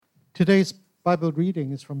Today's Bible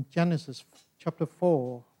reading is from Genesis chapter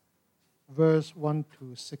 4, verse 1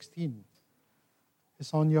 to 16.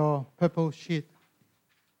 It's on your purple sheet.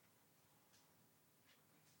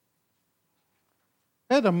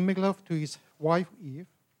 Adam made love to his wife Eve,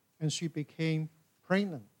 and she became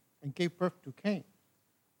pregnant and gave birth to Cain.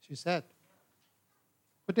 She said,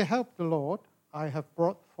 "With the help of the Lord, I have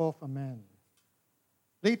brought forth a man."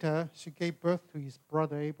 Later, she gave birth to his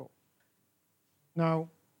brother Abel. Now,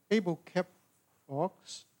 Abel kept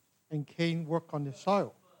flocks, and Cain worked on the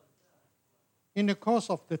soil. In the course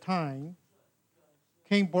of the time,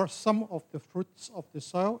 Cain brought some of the fruits of the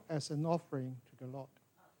soil as an offering to the Lord.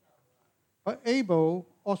 But Abel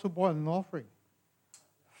also brought an offering,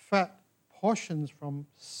 fat portions from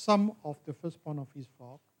some of the firstborn of his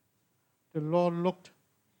flock. The Lord looked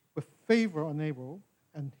with favor on Abel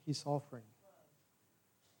and his offering.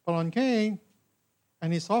 But on Cain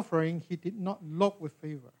and his offering, he did not look with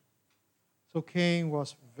favor. So Cain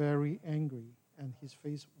was very angry, and his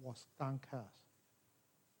face was downcast.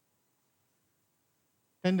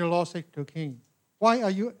 Then the Lord said to Cain, "Why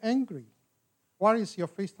are you angry? Why is your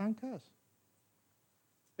face downcast?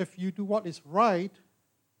 If you do what is right,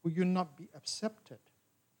 will you not be accepted?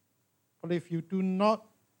 But if you do not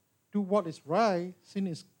do what is right, sin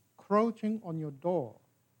is crouching on your door.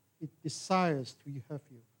 It desires to have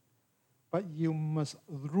you, but you must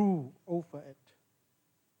rule over it."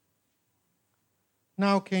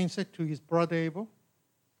 Now Cain said to his brother Abel,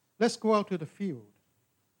 "Let's go out to the field."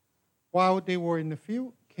 While they were in the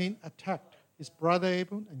field, Cain attacked his brother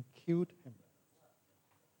Abel and killed him.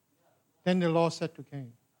 Then the Lord said to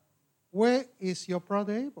Cain, "Where is your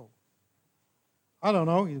brother Abel?" "I don't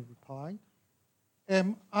know," he replied.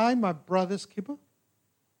 "Am I my brother's keeper?"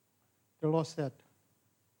 The Lord said,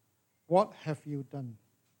 "What have you done?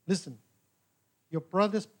 Listen, your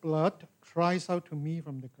brother's blood cries out to me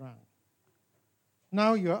from the ground.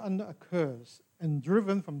 Now you are under a curse and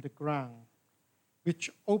driven from the ground, which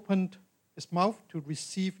opened its mouth to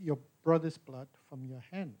receive your brother's blood from your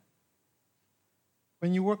hand.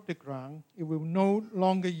 When you work the ground, it will no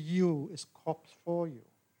longer yield its crops for you.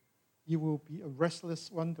 You will be a restless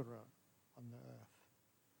wanderer on the earth."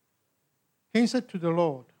 Cain said to the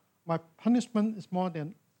Lord, "My punishment is more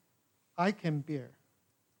than I can bear.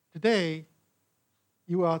 Today,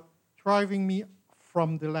 you are driving me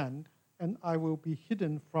from the land, and I will be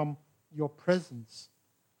hidden from your presence.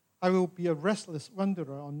 I will be a restless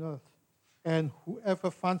wanderer on earth, and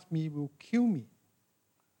whoever finds me will kill me."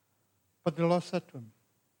 But the Lord said to him,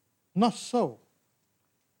 "Not so.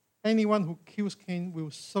 Anyone who kills Cain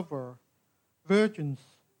will suffer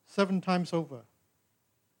vengeance 7 times over."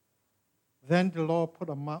 Then the Lord put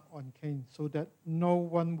a mark on Cain so that no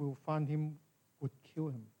one will find him would kill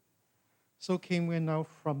him. So Cain went out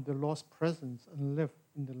from the Lord's presence and lived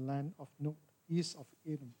in the land of Nod, east of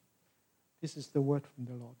Eden. This is the word from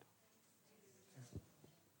the Lord.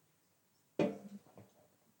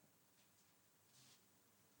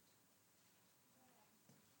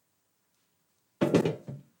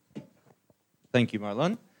 Thank you,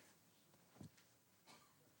 Marlon.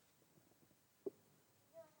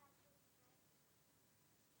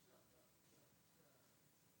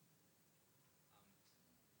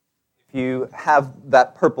 If you have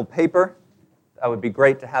that purple paper, that would be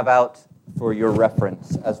great to have out for your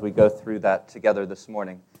reference as we go through that together this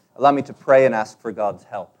morning. Allow me to pray and ask for God's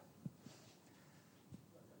help.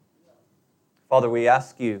 Father, we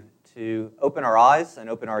ask you to open our eyes and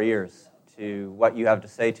open our ears to what you have to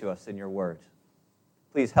say to us in your word.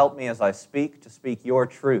 Please help me as I speak to speak your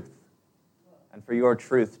truth, and for your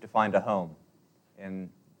truth to find a home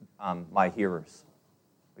in my hearers.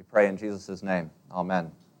 We pray in Jesus' name.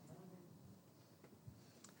 Amen.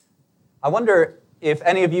 I wonder if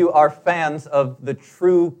any of you are fans of the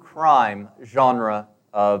true crime genre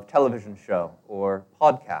of television show or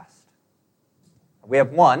podcast. We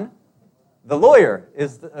have one. The lawyer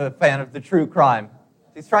is a fan of the true crime.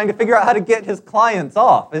 He's trying to figure out how to get his clients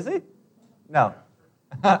off, is he? No.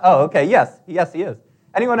 Oh, okay, yes, he is.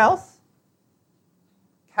 Anyone else?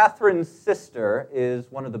 Catherine's sister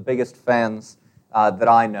is one of the biggest fans that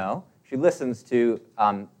I know. She listens to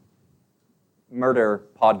murder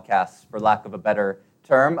podcasts, for lack of a better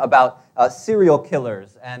term, about serial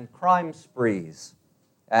killers and crime sprees.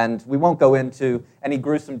 And we won't go into any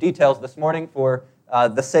gruesome details this morning for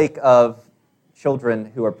the sake of children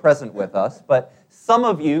who are present with us, but some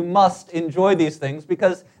of you must enjoy these things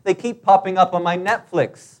because they keep popping up on my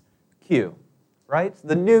Netflix queue, right?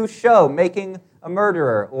 The new show, Making a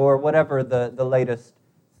Murderer, or whatever the latest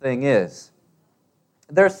thing is.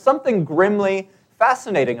 There's something grimly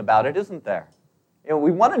fascinating about it, isn't there?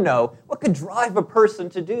 We want to know what could drive a person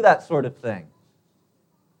to do that sort of thing.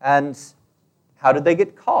 And how did they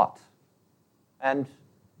get caught? And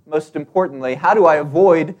most importantly, how do I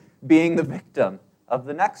avoid being the victim of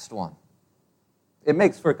the next one? It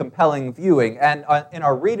makes for compelling viewing. And in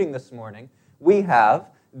our reading this morning, we have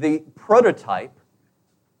the prototype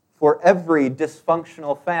for every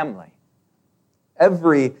dysfunctional family,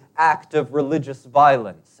 every act of religious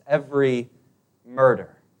violence, every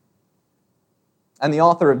murder. And the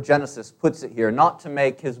author of Genesis puts it here, not to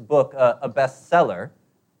make his book a bestseller,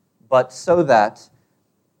 but so that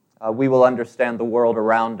we will understand the world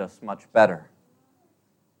around us much better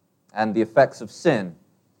and the effects of sin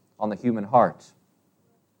on the human heart.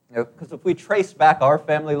 Because if we trace back our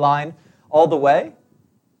family line all the way,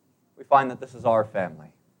 we find that this is our family.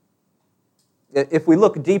 If we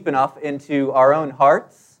look deep enough into our own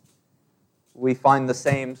hearts, we find the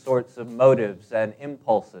same sorts of motives and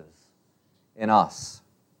impulses in us.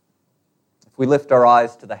 If we lift our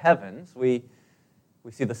eyes to the heavens, we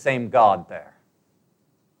see the same God there,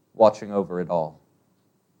 watching over it all.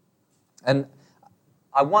 And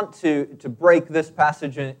I want to break this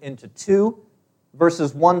passage into two,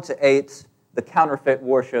 verses 1 to 8, the counterfeit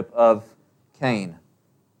worship of Cain,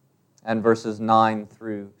 and verses 9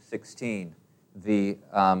 through 16, the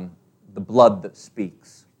blood that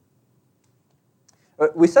speaks.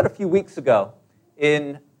 We said a few weeks ago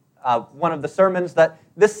in one of the sermons that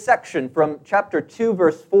this section from chapter 2,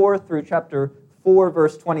 verse 4 through chapter 4,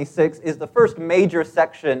 verse 26 is the first major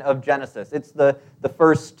section of Genesis. It's the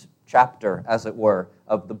first chapter, as it were,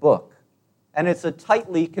 of the book. And it's a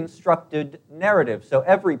tightly constructed narrative, so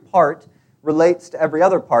every part relates to every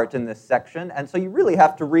other part in this section, and so you really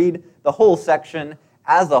have to read the whole section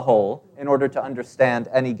as a whole in order to understand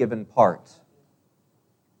any given part.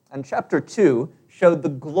 And chapter 2 showed the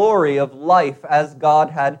glory of life as God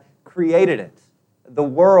had created it, the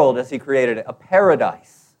world as he created it, a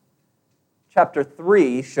paradise. Chapter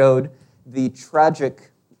 3 showed the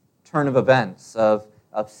tragic turn of events of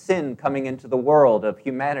sin coming into the world, of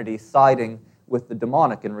humanity siding with the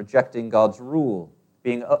demonic and rejecting God's rule,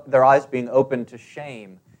 their eyes being open to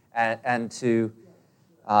shame and to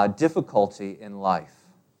difficulty in life.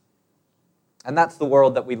 And that's the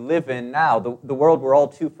world that we live in now, the world we're all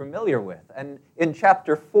too familiar with. And in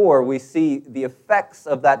chapter 4, we see the effects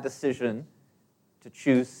of that decision to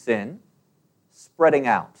choose sin spreading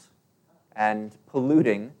out and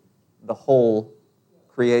polluting the whole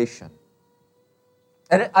creation.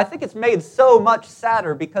 And I think it's made so much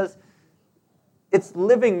sadder because it's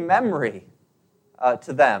living memory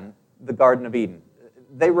to them, the Garden of Eden.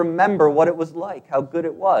 They remember what it was like, how good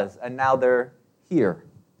it was, and now they're here,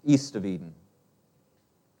 east of Eden.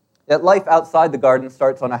 Yet life outside the garden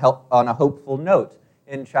starts on a hopeful note.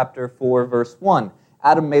 In chapter 4, verse 1,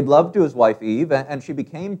 Adam made love to his wife Eve, and she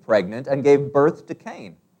became pregnant and gave birth to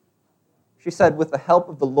Cain. She said, "With the help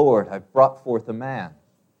of the Lord, I've brought forth a man."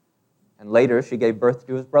 And later she gave birth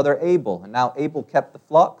to his brother Abel, and now Abel kept the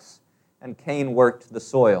flocks, and Cain worked the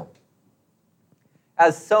soil.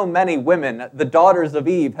 As so many women, the daughters of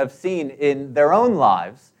Eve, have seen in their own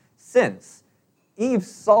lives since, Eve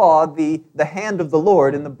saw the hand of the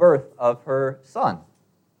Lord in the birth of her son,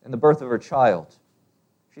 in the birth of her child.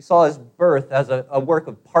 She saw his birth as a work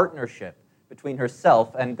of partnership between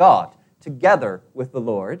herself and God. Together with the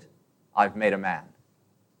Lord, I've made a man.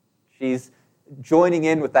 She's joining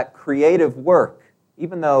in with that creative work.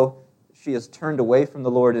 Even though she has turned away from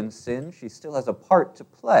the Lord in sin, she still has a part to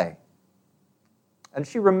play. And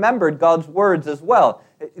she remembered God's words as well.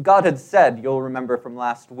 God had said, you'll remember from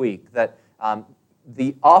last week, that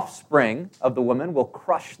the offspring of the woman will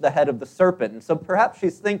crush the head of the serpent. And so perhaps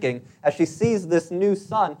she's thinking, as she sees this new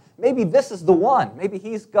son, maybe this is the one. Maybe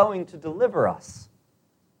he's going to deliver us.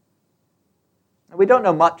 And we don't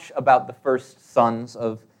know much about the first sons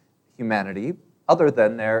of humanity other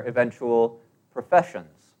than their eventual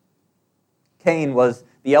professions. Cain was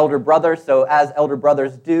the elder brother, so as elder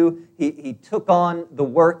brothers do, he took on the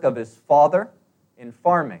work of his father in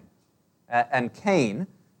farming. And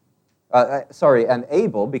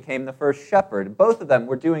Abel became the first shepherd. Both of them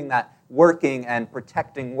were doing that working and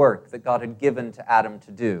protecting work that God had given to Adam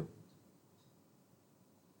to do.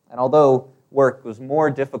 And although work was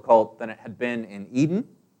more difficult than it had been in Eden,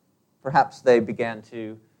 perhaps they began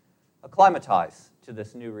to acclimatize to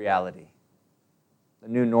this new reality, the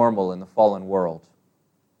new normal in the fallen world.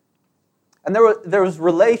 And there was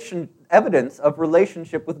evidence of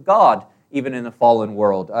relationship with God even in the fallen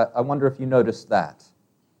world. I wonder if you noticed that.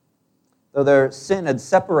 Though their sin had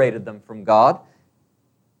separated them from God,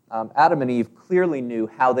 Adam and Eve clearly knew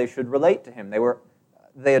how they should relate to him.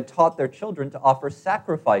 They had taught their children to offer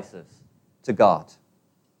sacrifices to God.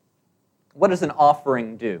 What does an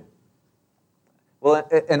offering do? Well,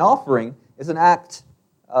 an offering is an act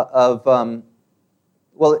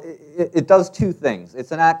it does two things.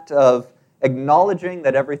 It's an act of acknowledging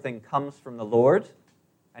that everything comes from the Lord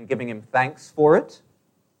and giving Him thanks for it.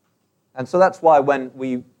 And so that's why when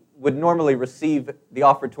we would normally receive the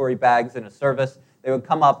offertory bags in a service, they would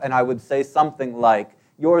come up and I would say something like,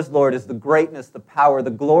 "Yours, Lord, is the greatness, the power,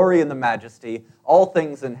 the glory, and the majesty. All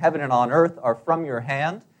things in heaven and on earth are from your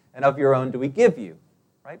hand, and of your own do we give you."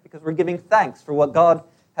 Right? Because we're giving thanks for what God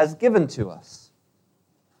has given to us.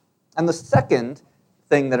 And the second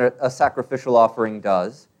thing that a sacrificial offering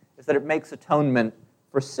does is that it makes atonement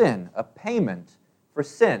for sin, a payment for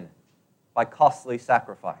sin by costly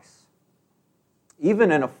sacrifice.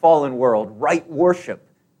 Even in a fallen world, right worship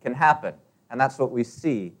can happen, and that's what we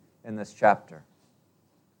see in this chapter.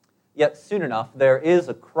 Yet soon enough, there is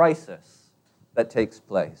a crisis that takes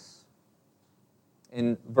place.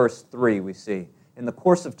 In verse 3, we see, "In the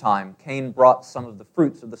course of time, Cain brought some of the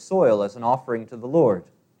fruits of the soil as an offering to the Lord.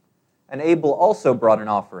 And Abel also brought an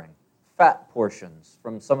offering, fat portions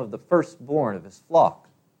from some of the firstborn of his flock.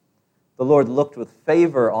 The Lord looked with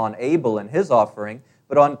favor on Abel and his offering,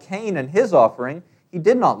 but on Cain and his offering He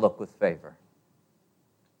did not look with favor."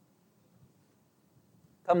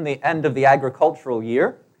 Come the end of the agricultural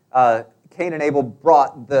year, Cain and Abel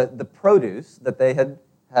brought the produce that they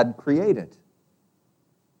had created.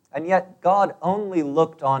 And yet God only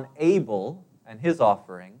looked on Abel and his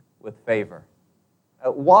offering with favor.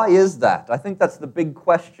 Why is that? I think that's the big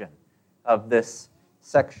question of this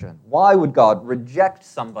section. Why would God reject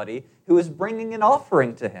somebody who is bringing an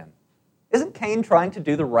offering to Him? Isn't Cain trying to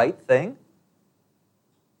do the right thing?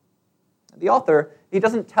 The author, he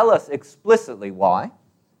doesn't tell us explicitly why,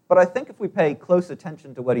 but I think if we pay close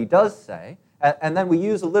attention to what he does say, and then we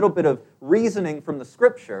use a little bit of reasoning from the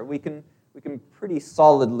Scripture, we can pretty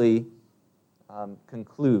solidly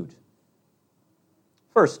conclude.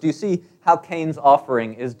 First, do you see how Cain's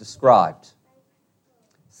offering is described?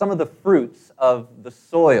 Some of the fruits of the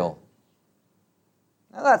soil.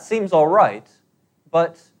 Now that seems all right,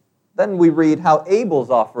 but then we read how Abel's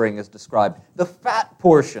offering is described. The fat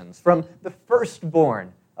portions from the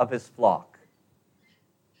firstborn of his flock.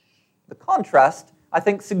 The contrast, I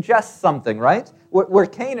think, suggests something, right? Where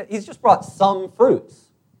Cain, he's just brought some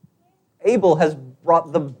fruits. Abel has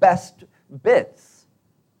brought the best bits.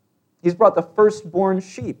 He's brought the firstborn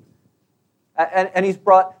sheep. And he's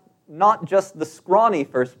brought not just the scrawny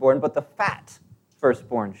firstborn, but the fat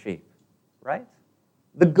firstborn sheep, right?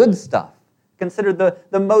 The good stuff, considered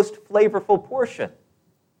the most flavorful portion.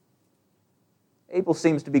 Abel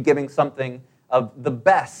seems to be giving something of the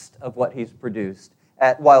best of what he's produced,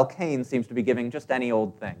 while Cain seems to be giving just any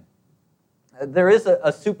old thing. There is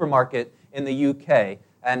a supermarket in the UK,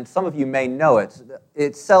 and some of you may know it.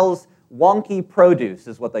 It sells wonky produce,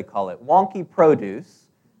 is what they call it. Wonky produce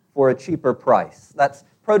for a cheaper price. That's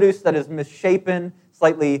produce that is misshapen,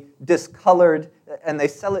 slightly discolored, and they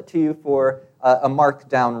sell it to you for a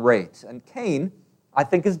marked-down rate. And Cain, I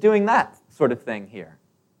think, is doing that sort of thing here.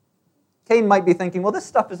 Cain might be thinking, well, this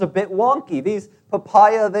stuff is a bit wonky. These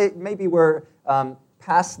papaya, they maybe were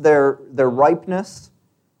past their ripeness.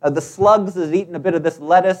 The slugs has eaten a bit of this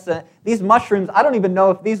lettuce. These mushrooms, I don't even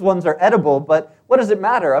know if these ones are edible, but what does it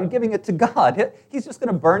matter? I'm giving it to God. He's just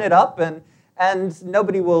going to burn it up, and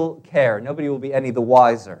nobody will care. Nobody will be any the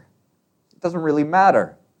wiser. It doesn't really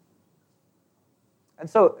matter. And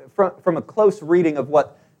so from a close reading of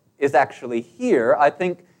what is actually here, I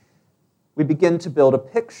think we begin to build a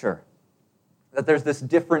picture that there's this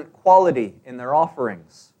different quality in their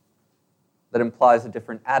offerings that implies a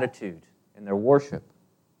different attitude in their worship.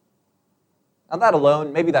 Now that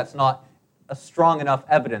alone, maybe that's not a strong enough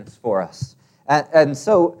evidence for us. And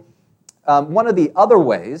so one of the other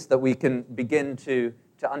ways that we can begin to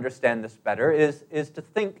understand this better is to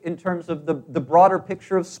think in terms of the broader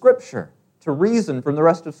picture of Scripture, to reason from the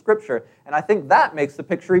rest of Scripture. And I think that makes the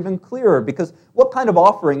picture even clearer, because what kind of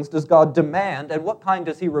offerings does God demand, and what kind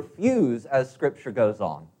does He refuse as Scripture goes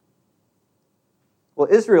on? Well,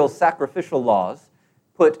 Israel's sacrificial laws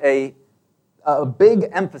put a big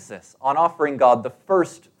emphasis on offering God the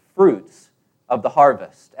first fruits of the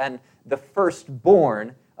harvest and the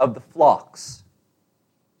firstborn of the flocks.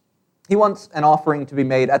 He wants an offering to be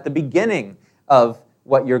made at the beginning of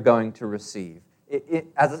what you're going to receive,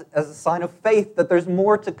 as a sign of faith that there's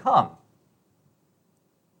more to come.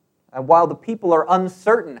 And while the people are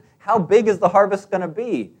uncertain, how big is the harvest going to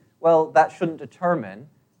be? Well, that shouldn't determine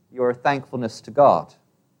your thankfulness to God.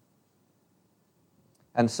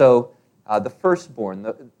 And so the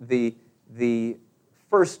firstborn, the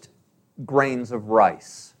first grains of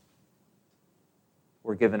rice,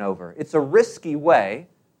 or given over. It's a risky way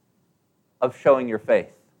of showing your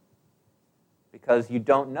faith because you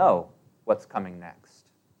don't know what's coming next.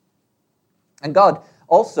 And God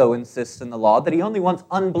also insists in the law that he only wants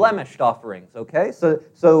unblemished offerings, okay?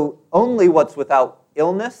 So only what's without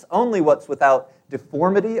illness, only what's without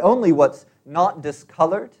deformity, only what's not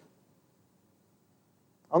discolored,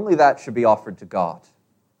 only that should be offered to God.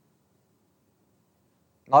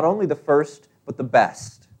 Not only the first, but the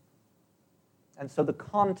best. And so the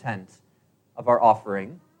content of our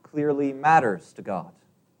offering clearly matters to God.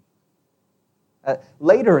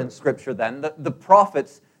 Later in Scripture, then, the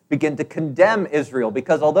prophets begin to condemn Israel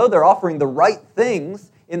because although they're offering the right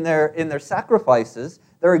things in their sacrifices,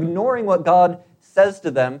 they're ignoring what God says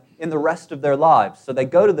to them in the rest of their lives. So they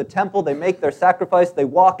go to the temple, they make their sacrifice, they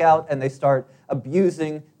walk out, and they start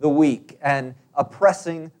abusing the weak and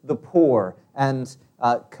oppressing the poor and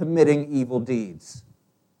committing evil deeds.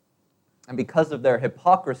 And because of their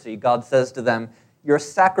hypocrisy, God says to them, "Your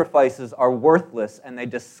sacrifices are worthless and they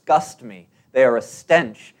disgust me. They are a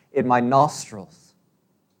stench in my nostrils."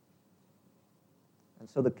 And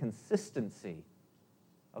so the consistency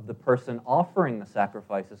of the person offering the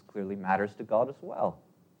sacrifices clearly matters to God as well.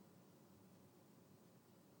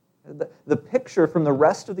 The picture from the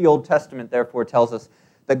rest of the Old Testament, therefore, tells us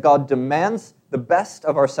that God demands the best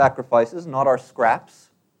of our sacrifices, not our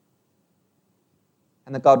scraps,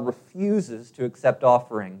 and that God refuses to accept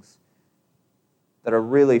offerings that are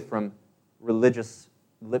really from religious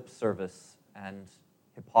lip service and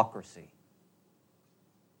hypocrisy.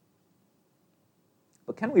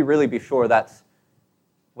 But can we really be sure that's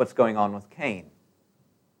what's going on with Cain?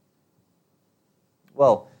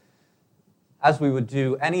 Well, as we would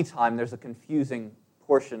do any time there's a confusing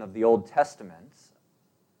portion of the Old Testament,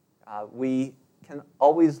 we can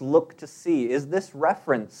always look to see, is this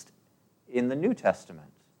referenced in the New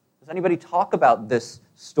Testament? Does anybody talk about this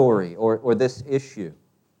story or this issue?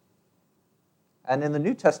 And in the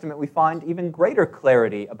New Testament, we find even greater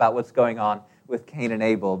clarity about what's going on with Cain and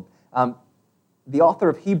Abel. The author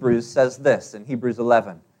of Hebrews says this in Hebrews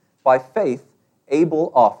 11, "By faith,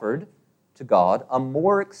 Abel offered to God a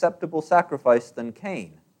more acceptable sacrifice than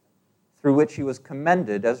Cain, through which he was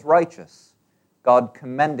commended as righteous, God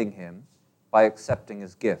commending him by accepting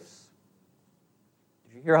his gifts."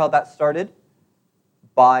 Did you hear how that started?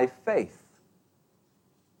 By faith.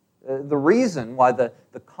 The reason why the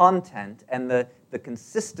content and the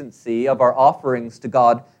consistency of our offerings to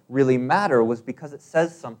God really matter was because it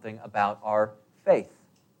says something about our faith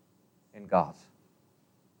in God.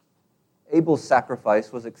 Abel's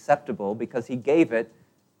sacrifice was acceptable because he gave it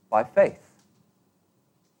by faith.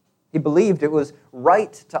 He believed it was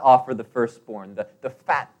right to offer the firstborn, the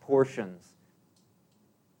fat portions,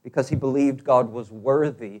 because he believed God was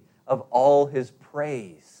worthy of all his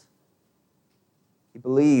praise. He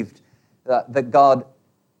believed that God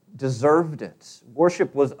deserved it.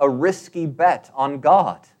 Worship was a risky bet on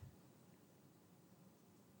God.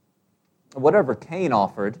 Whatever Cain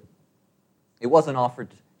offered, it wasn't offered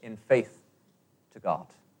in faith to God,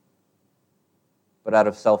 but out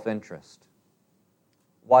of self-interest.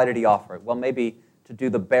 Why did he offer it? Well, maybe to do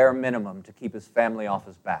the bare minimum to keep his family off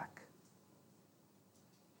his back.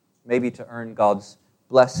 Maybe to earn God's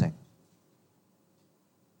blessing.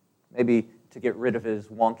 Maybe to get rid of his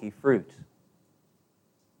wonky fruit.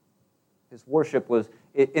 His worship was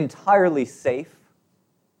entirely safe,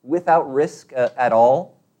 without risk at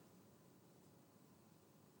all.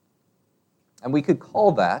 And we could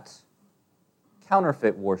call that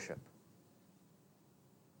counterfeit worship.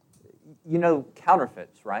 You know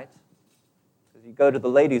counterfeits, right? Because you go to the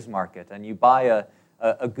ladies' market and you buy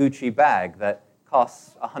a Gucci bag that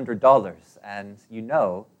costs $100, and you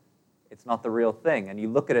know it's not the real thing. And you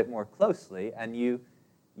look at it more closely, and you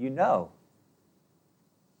know.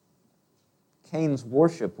 Cain's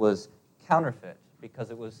worship was counterfeit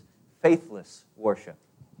because it was faithless worship.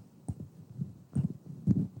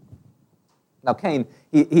 Now, Cain,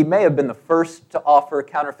 he may have been the first to offer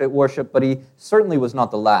counterfeit worship, but he certainly was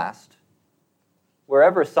not the last.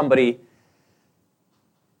 Wherever somebody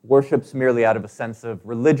worships merely out of a sense of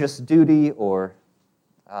religious duty or,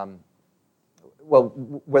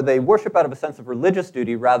 where they worship out of a sense of religious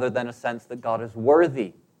duty rather than a sense that God is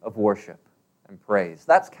worthy of worship and praise,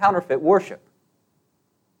 that's counterfeit worship.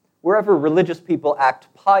 Wherever religious people act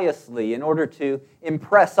piously in order to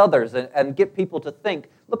impress others and get people to think,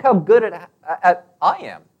 look how good at I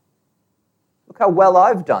am. Look how well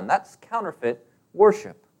I've done. That's counterfeit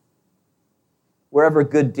worship. Wherever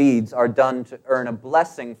good deeds are done to earn a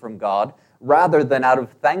blessing from God rather than out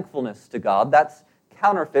of thankfulness to God, that's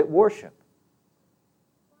counterfeit worship.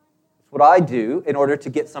 It's what I do in order to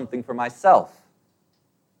get something for myself.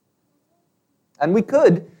 And we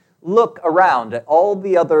could look around at all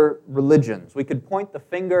the other religions. We could point the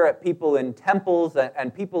finger at people in temples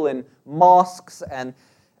and people in mosques and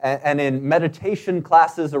in meditation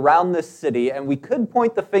classes around this city, and we could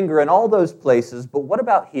point the finger in all those places, but what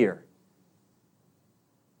about here?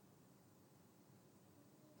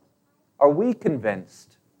 Are we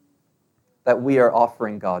convinced that we are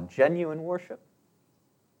offering God genuine worship?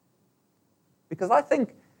 Because I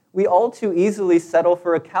think we all too easily settle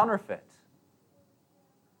for a counterfeit.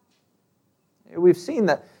 We've seen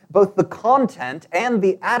that both the content and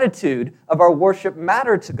the attitude of our worship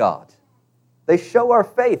matter to God. They show our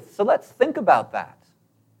faith. So let's think about that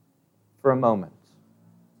for a moment.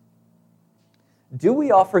 Do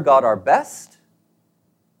we offer God our best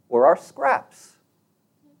or our scraps?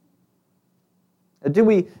 Do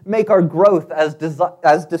we make our growth as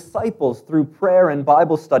disciples through prayer and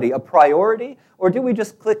Bible study a priority, or do we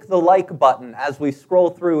just click the like button as we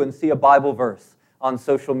scroll through and see a Bible verse on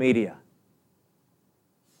social media?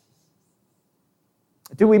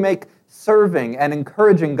 Do we make serving and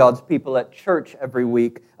encouraging God's people at church every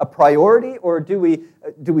week a priority, or do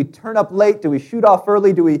we turn up late? Do we shoot off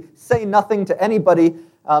early? Do we say nothing to anybody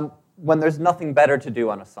when there's nothing better to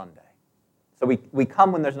do on a Sunday? So we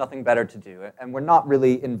come when there's nothing better to do, and we're not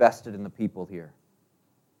really invested in the people here.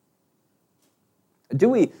 Do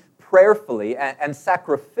we prayerfully and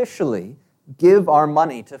sacrificially give our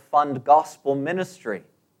money to fund gospel ministry?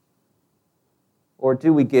 Or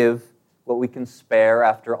do we give what we can spare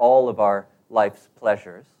after all of our life's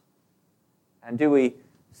pleasures? And do we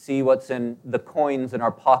see what's in the coins in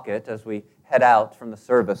our pocket as we head out from the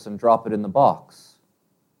service and drop it in the box?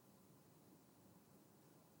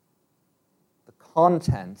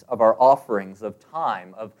 Content of our offerings, of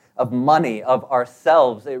time, of money, of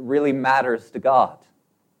ourselves, it really matters to God.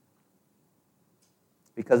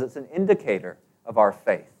 Because it's an indicator of our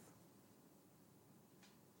faith.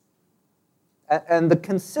 And the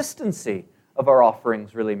consistency of our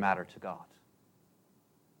offerings really matter to God.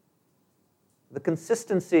 The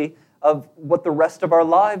consistency of what the rest of our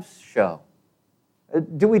lives show.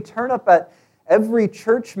 Do we turn up at every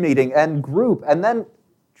church meeting and group and then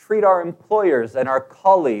treat our employers and our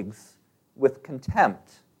colleagues with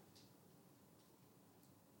contempt?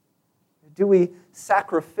 Do we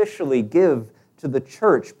sacrificially give to the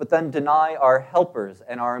church, but then deny our helpers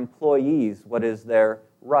and our employees what is their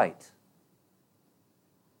right?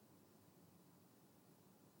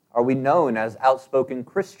 Are we known as outspoken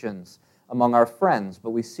Christians among our friends, but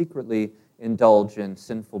we secretly indulge in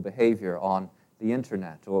sinful behavior on the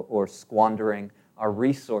internet or squandering our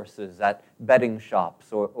resources at betting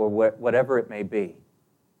shops or whatever it may be?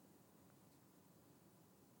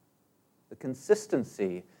 The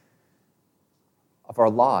consistency of our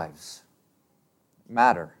lives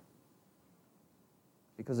matter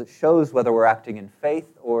because it shows whether we're acting in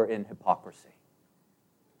faith or in hypocrisy.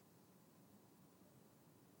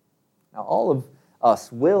 Now, all of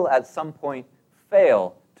us will at some point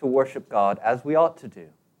fail to worship God as we ought to do.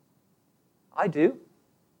 I do.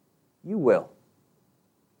 You will.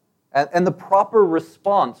 And the proper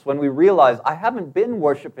response when we realize I haven't been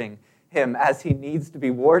worshiping Him as He needs to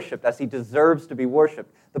be worshipped, as He deserves to be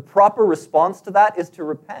worshipped, the proper response to that is to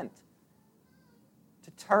repent,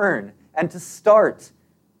 to turn, and to start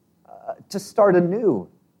anew,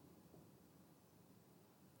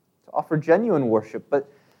 to offer genuine worship. But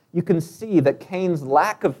you can see that Cain's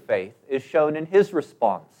lack of faith is shown in his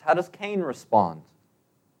response. How does Cain respond?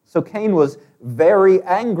 So Cain was very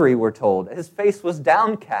angry, we're told. His face was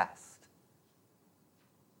downcast.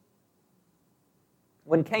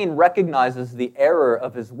 When Cain recognizes the error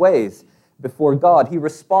of his ways before God, he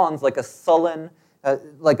responds like a sullen,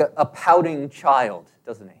 like a pouting child,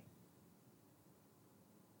 doesn't he?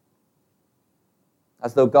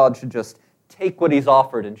 As though God should just take what he's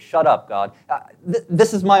offered and shut up, God.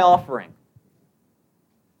 This is my offering.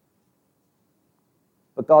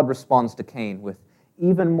 But God responds to Cain with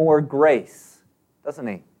even more grace, doesn't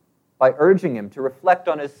he? By urging him to reflect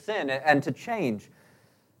on his sin and to change.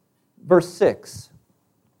 Verse 6,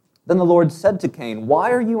 then the Lord said to Cain,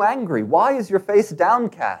 why are you angry? Why is your face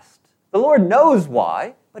downcast? The Lord knows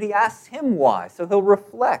why, but he asks him why, so he'll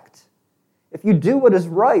reflect. If you do what is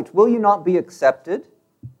right, will you not be accepted?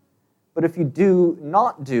 But if you do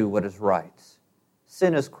not do what is right,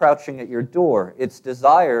 sin is crouching at your door. Its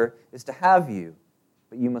desire is to have you,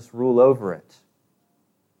 but you must rule over it.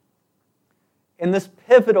 In this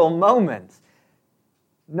pivotal moment,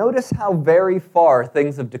 notice how very far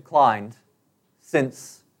things have declined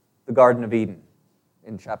since the Garden of Eden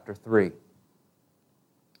in chapter 3.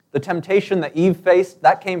 The temptation that Eve faced,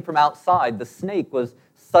 that came from outside. The snake was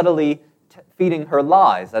subtly feeding her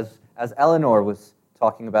lies, as as Eleanor was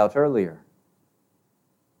talking about earlier.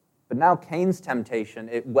 But now Cain's temptation,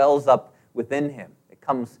 it wells up within him. It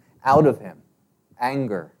comes out of him.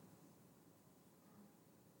 Anger.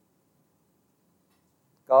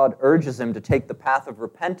 God urges him to take the path of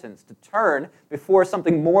repentance, to turn before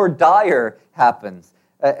something more dire happens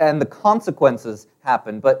and the consequences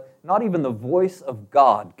happen. But not even the voice of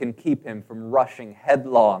God can keep him from rushing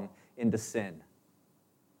headlong into sin.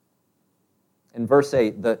 In verse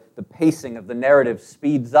 8, the pacing of the narrative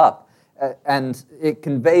speeds up, and it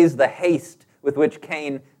conveys the haste with which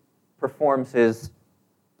Cain performs his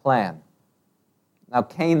plan. Now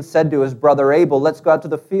Cain said to his brother Abel, "Let's go out to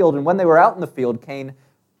the field." And when they were out in the field, Cain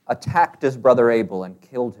attacked his brother Abel and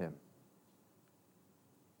killed him.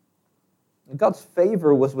 And God's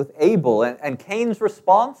favor was with Abel, and Cain's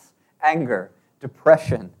response? Anger,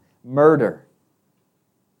 depression, murder.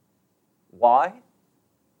 Why?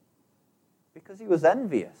 Because he was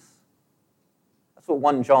envious. That's what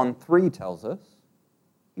 1 John 3 tells us.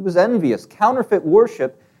 He was envious. Counterfeit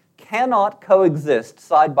worship cannot coexist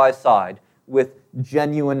side by side with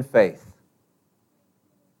genuine faith.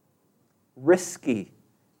 Risky,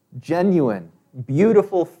 genuine,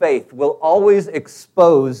 beautiful faith will always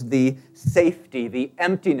expose the safety, the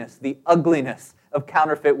emptiness, the ugliness of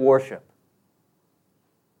counterfeit worship.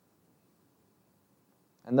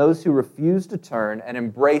 And those who refuse to turn and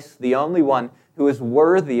embrace the only one who is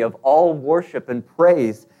worthy of all worship and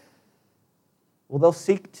praise, well, they'll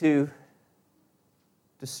seek to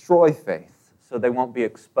destroy faith so they won't be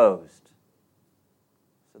exposed,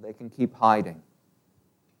 so they can keep hiding.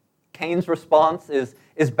 Cain's response is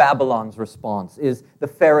Babylon's response, is the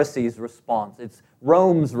Pharisees' response, it's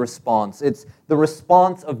Rome's response, it's the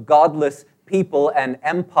response of godless people and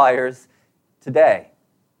empires today.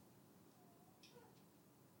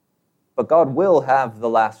 But God will have the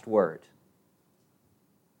last word.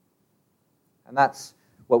 And that's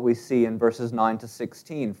what we see in verses 9 to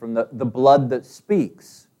 16 from the blood that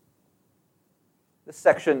speaks. This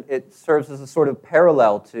section, it serves as a sort of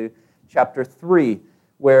parallel to chapter 3,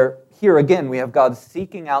 where here again we have God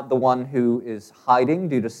seeking out the one who is hiding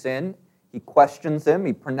due to sin. He questions him,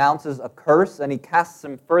 he pronounces a curse, and he casts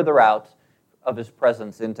him further out of his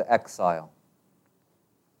presence into exile.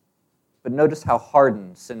 But notice how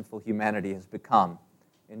hardened sinful humanity has become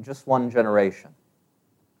in just one generation.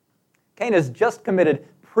 Cain has just committed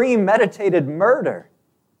premeditated murder.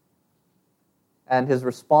 And his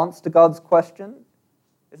response to God's question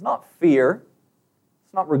is not fear,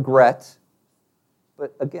 it's not regret,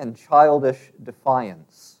 but again, childish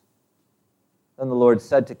defiance. Then the Lord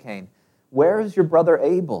said to Cain, "Where is your brother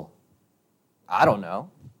Abel?" "I don't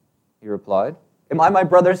know," he replied. "Am I my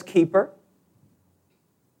brother's keeper?"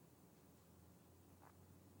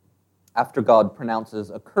 After God pronounces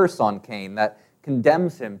a curse on Cain that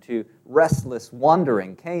condemns him to restless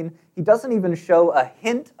wandering, Cain, he doesn't even show a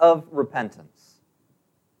hint of repentance,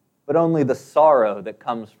 but only the sorrow that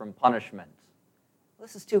comes from punishment.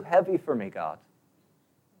 "This is too heavy for me, God."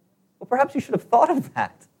 Well, perhaps you should have thought of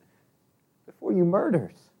that before you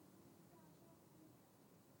murdered.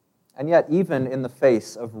 And yet, even in the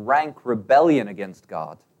face of rank rebellion against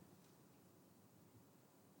God,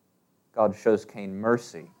 God shows Cain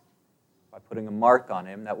mercy by putting a mark on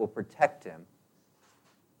him that will protect him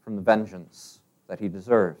from the vengeance that he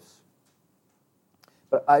deserves.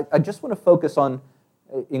 But I just want to focus on,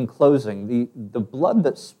 in closing, the blood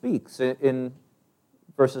that speaks in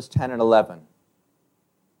verses 10 and 11.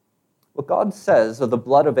 What God says of the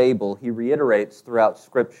blood of Abel, he reiterates throughout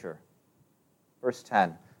Scripture. Verse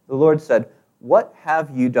 10, the Lord said, "What have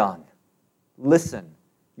you done? Listen,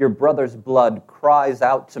 your brother's blood cries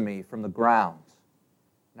out to me from the ground.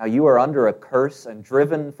 Now you are under a curse and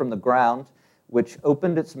driven from the ground, which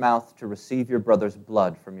opened its mouth to receive your brother's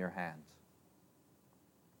blood from your hand."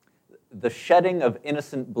 The shedding of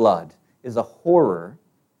innocent blood is a horror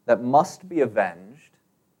that must be avenged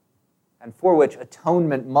and for which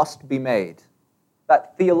atonement must be made.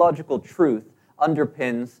 That theological truth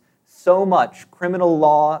underpins so much criminal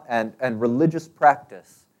law and religious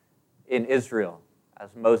practice in Israel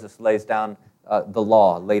as Moses lays down the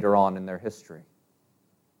law later on in their history.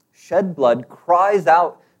 Shed blood cries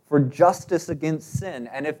out for justice against sin,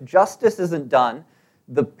 and if justice isn't done,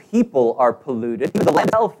 the people are polluted, the land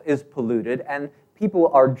itself is polluted, and people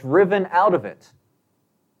are driven out of it.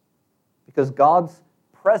 Because God's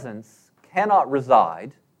presence cannot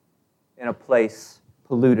reside in a place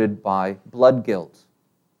polluted by blood guilt.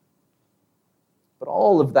 But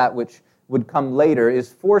all of that which would come later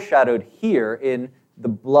is foreshadowed here in the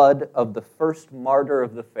blood of the first martyr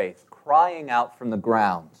of the faith, crying out from the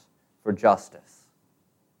ground for justice.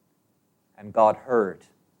 And God heard,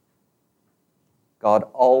 God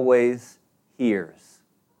always hears.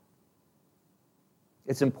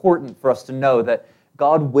 It's important for us to know that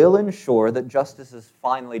God will ensure that justice is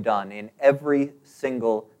finally done in every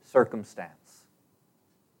single circumstance.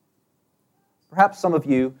 Perhaps some of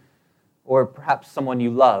you, or perhaps someone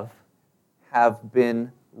you love, have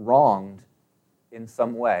been wronged in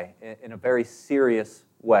some way, in a very serious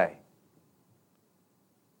way.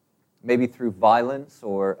 Maybe through violence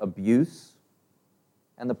or abuse.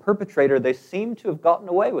 And the perpetrator, they seem to have gotten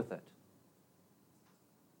away with it.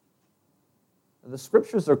 The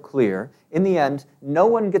scriptures are clear. In the end, no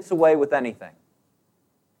one gets away with anything.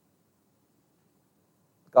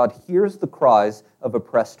 God hears the cries of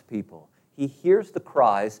oppressed people. He hears the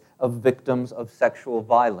cries of victims of sexual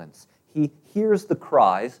violence. He hears the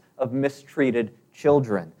cries of mistreated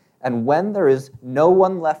children. And when there is no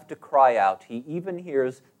one left to cry out, he even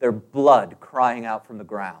hears their blood crying out from the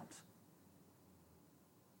ground.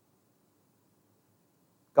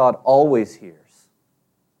 God always hears.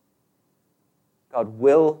 God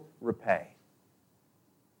will repay.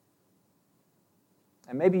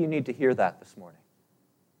 And maybe you need to hear that this morning.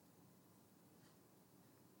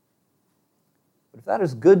 But if that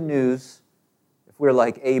is good news, if we're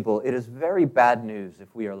like Abel, it is very bad news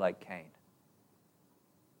if we are like Cain.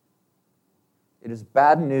 It is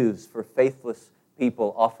bad news for faithless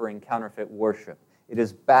people offering counterfeit worship. It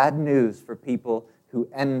is bad news for people who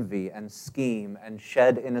envy and scheme and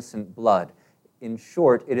shed innocent blood. In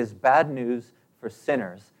short, it is bad news for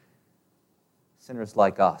sinners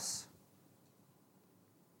like us.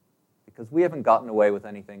 Because we haven't gotten away with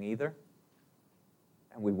anything either,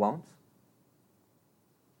 and we won't.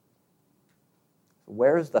 So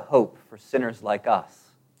where is the hope for sinners like us?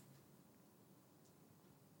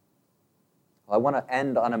 Well, I want to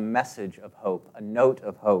end on a message of hope, a note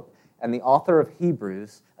of hope. And the author of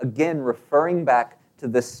Hebrews, again referring back to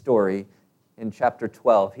this story in chapter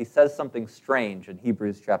 12, he says something strange in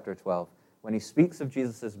Hebrews chapter 12 when he speaks of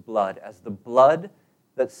Jesus' blood as the blood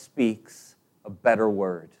that speaks a better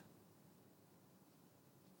word.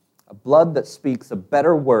 A blood that speaks a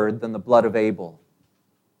better word than the blood of Abel.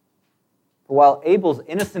 For while Abel's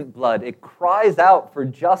innocent blood, it cries out for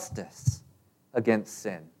justice against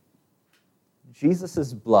sin,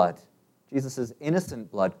 Jesus' blood, Jesus' innocent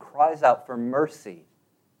blood, cries out for mercy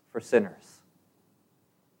for sinners.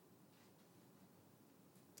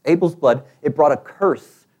 Abel's blood, it brought a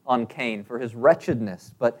curse on Cain for his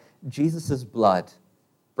wretchedness, but Jesus' blood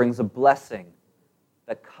brings a blessing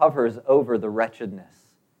that covers over the wretchedness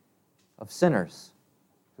of sinners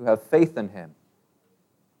who have faith in him.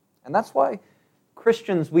 And that's why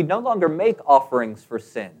Christians, we no longer make offerings for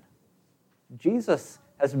sin. Jesus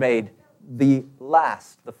has made the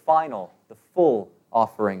last, the final, the full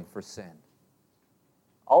offering for sin.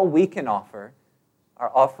 All we can offer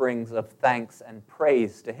are offerings of thanks and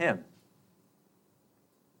praise to him.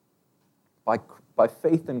 By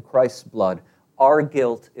faith in Christ's blood, our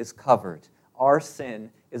guilt is covered, our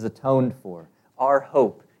sin is atoned for, our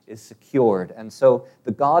hope is secured. And so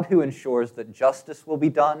the God who ensures that justice will be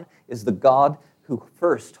done is the God who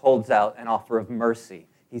first holds out an offer of mercy.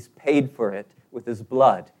 He's paid for it with his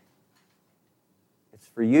blood. It's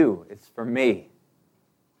for you, it's for me.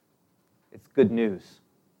 It's good news.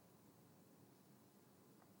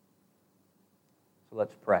 So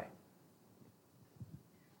let's pray.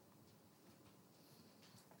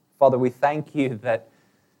 Father, we thank you that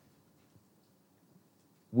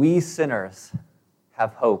we sinners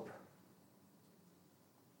have hope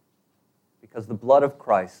because the blood of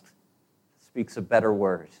Christ speaks a better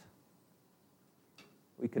word.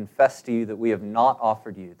 We confess to you that we have not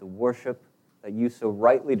offered you the worship that you so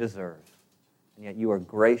rightly deserve, and yet you are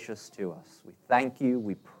gracious to us. We thank you,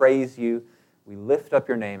 we praise you, we lift up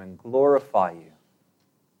your name and glorify you.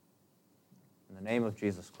 In the name of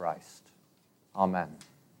Jesus Christ, amen.